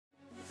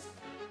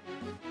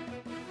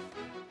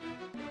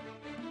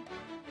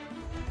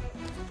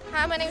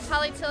Hi, my name is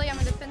Holly Tilley. I'm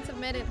a defensive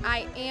mid, and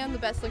I am the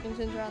best looking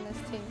ginger on this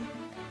team.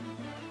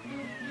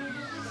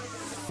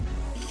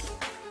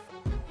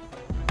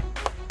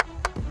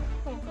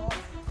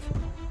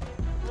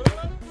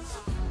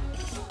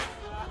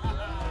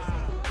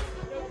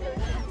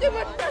 Too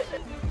much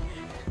pressure.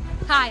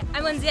 Hi,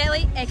 I'm Lindsay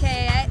Ellie,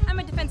 aka I'm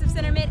a defensive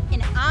center mid,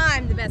 and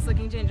I'm the best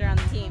looking ginger on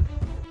the team.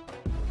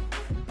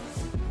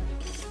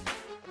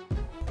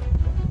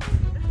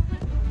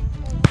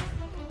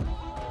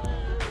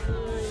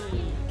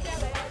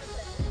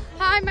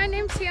 Hi, my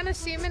name's Sienna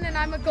Seaman, and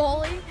I'm a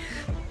goalie.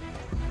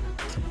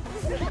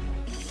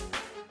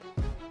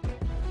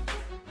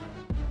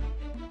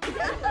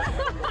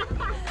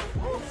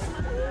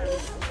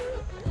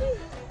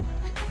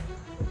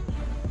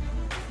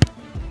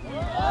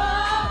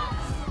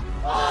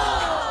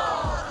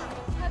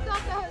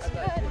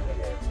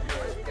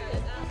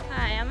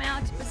 Hi, I'm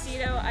Alex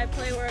Pasito. I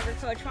play wherever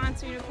Coach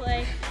wants me to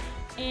play,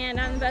 and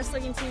I'm the best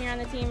looking senior on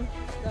the team,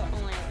 the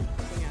only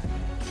senior.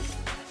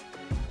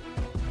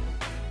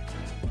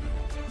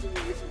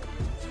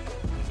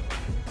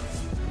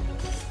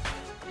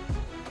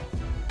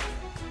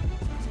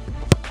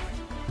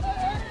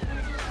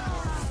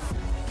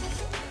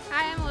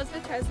 Hi, I'm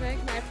Elizabeth Tresnick,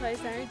 and I play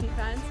center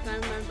defense, and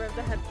I'm a member of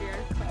the Head Beer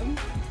Club.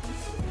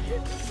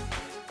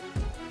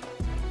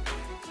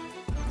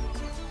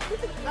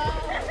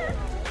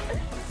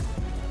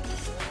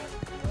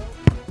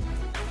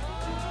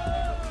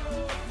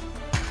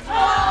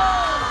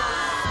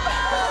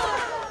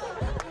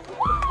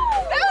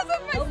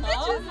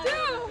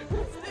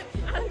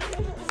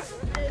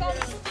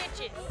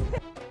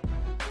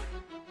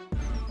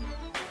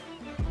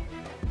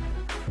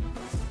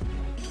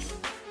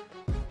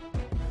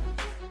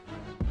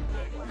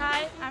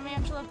 Hi, I'm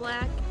Angela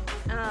Black.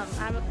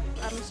 I'm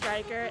a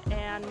striker,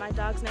 and my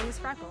dog's name is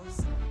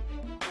Freckles.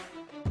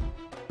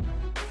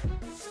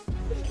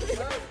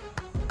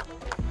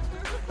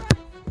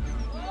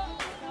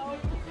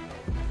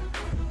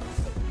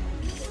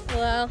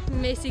 Hello,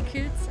 I'm Macy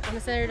Coots. I'm a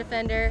center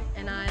defender,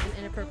 and I have an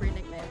inappropriate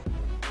nickname.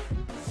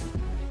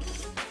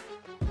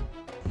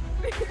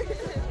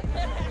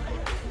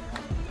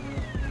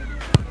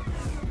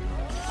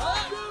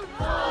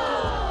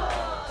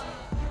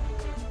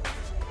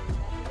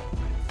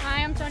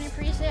 Hi, I'm Tony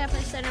Priestley. I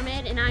play center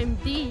mid, and I'm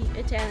the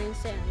Italian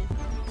Stallion.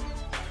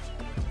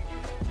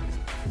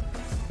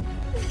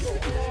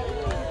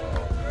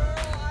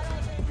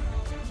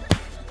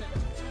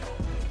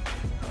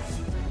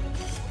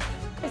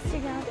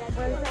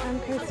 I'm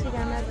Christy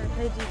Gomez. I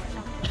play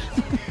defense.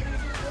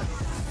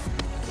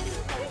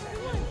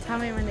 Tell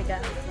me when to go.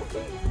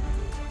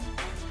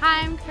 Hi,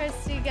 I'm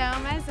Christy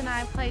Gomez, and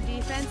I play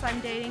defense. I'm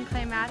dating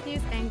Clay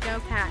Matthews, and go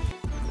Pack.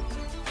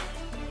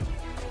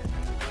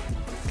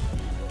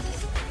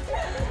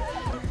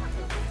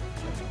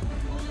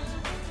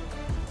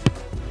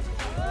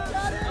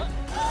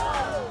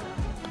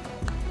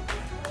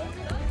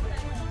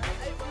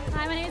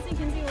 Hi, my name is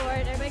Mackenzie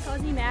Ward. Everybody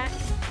calls me Matt.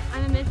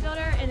 I'm a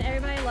midfielder, and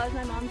everybody loves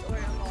my mom's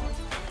Oreo balls.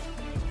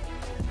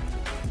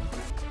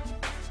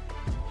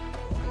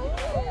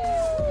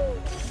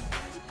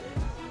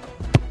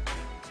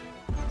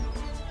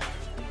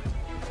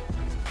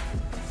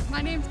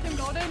 My name's Kim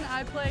Golden.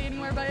 I play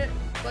anywhere but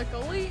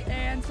goalie,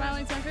 and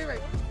smiling's my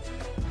favorite.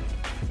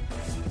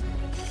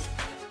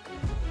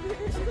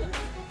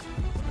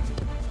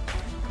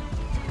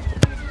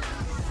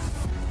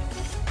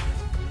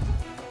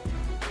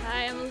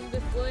 Hi, I'm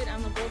Elizabeth Floyd.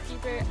 I'm a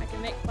goalkeeper. I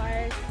can make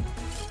fires,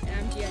 and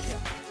I'm G.I. Joe.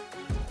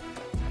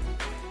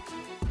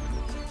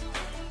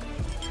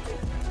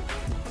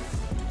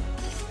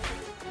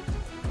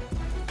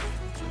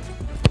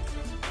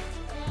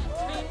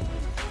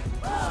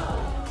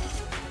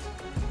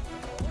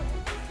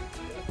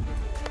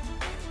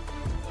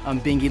 I'm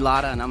Bingy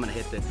Lotta, and I'm gonna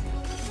hit this.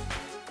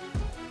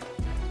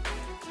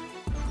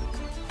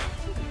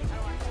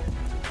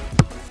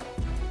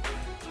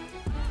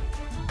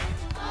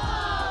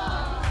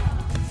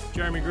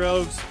 Jeremy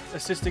Groves,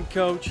 assistant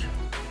coach,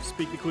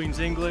 speak the Queen's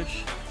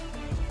English,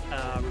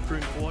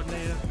 recruiting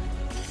coordinator,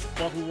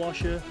 bottle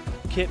washer,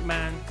 kit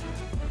man,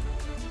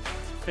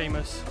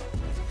 famous.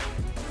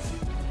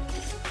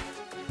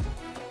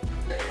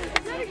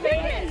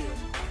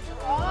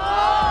 Oh!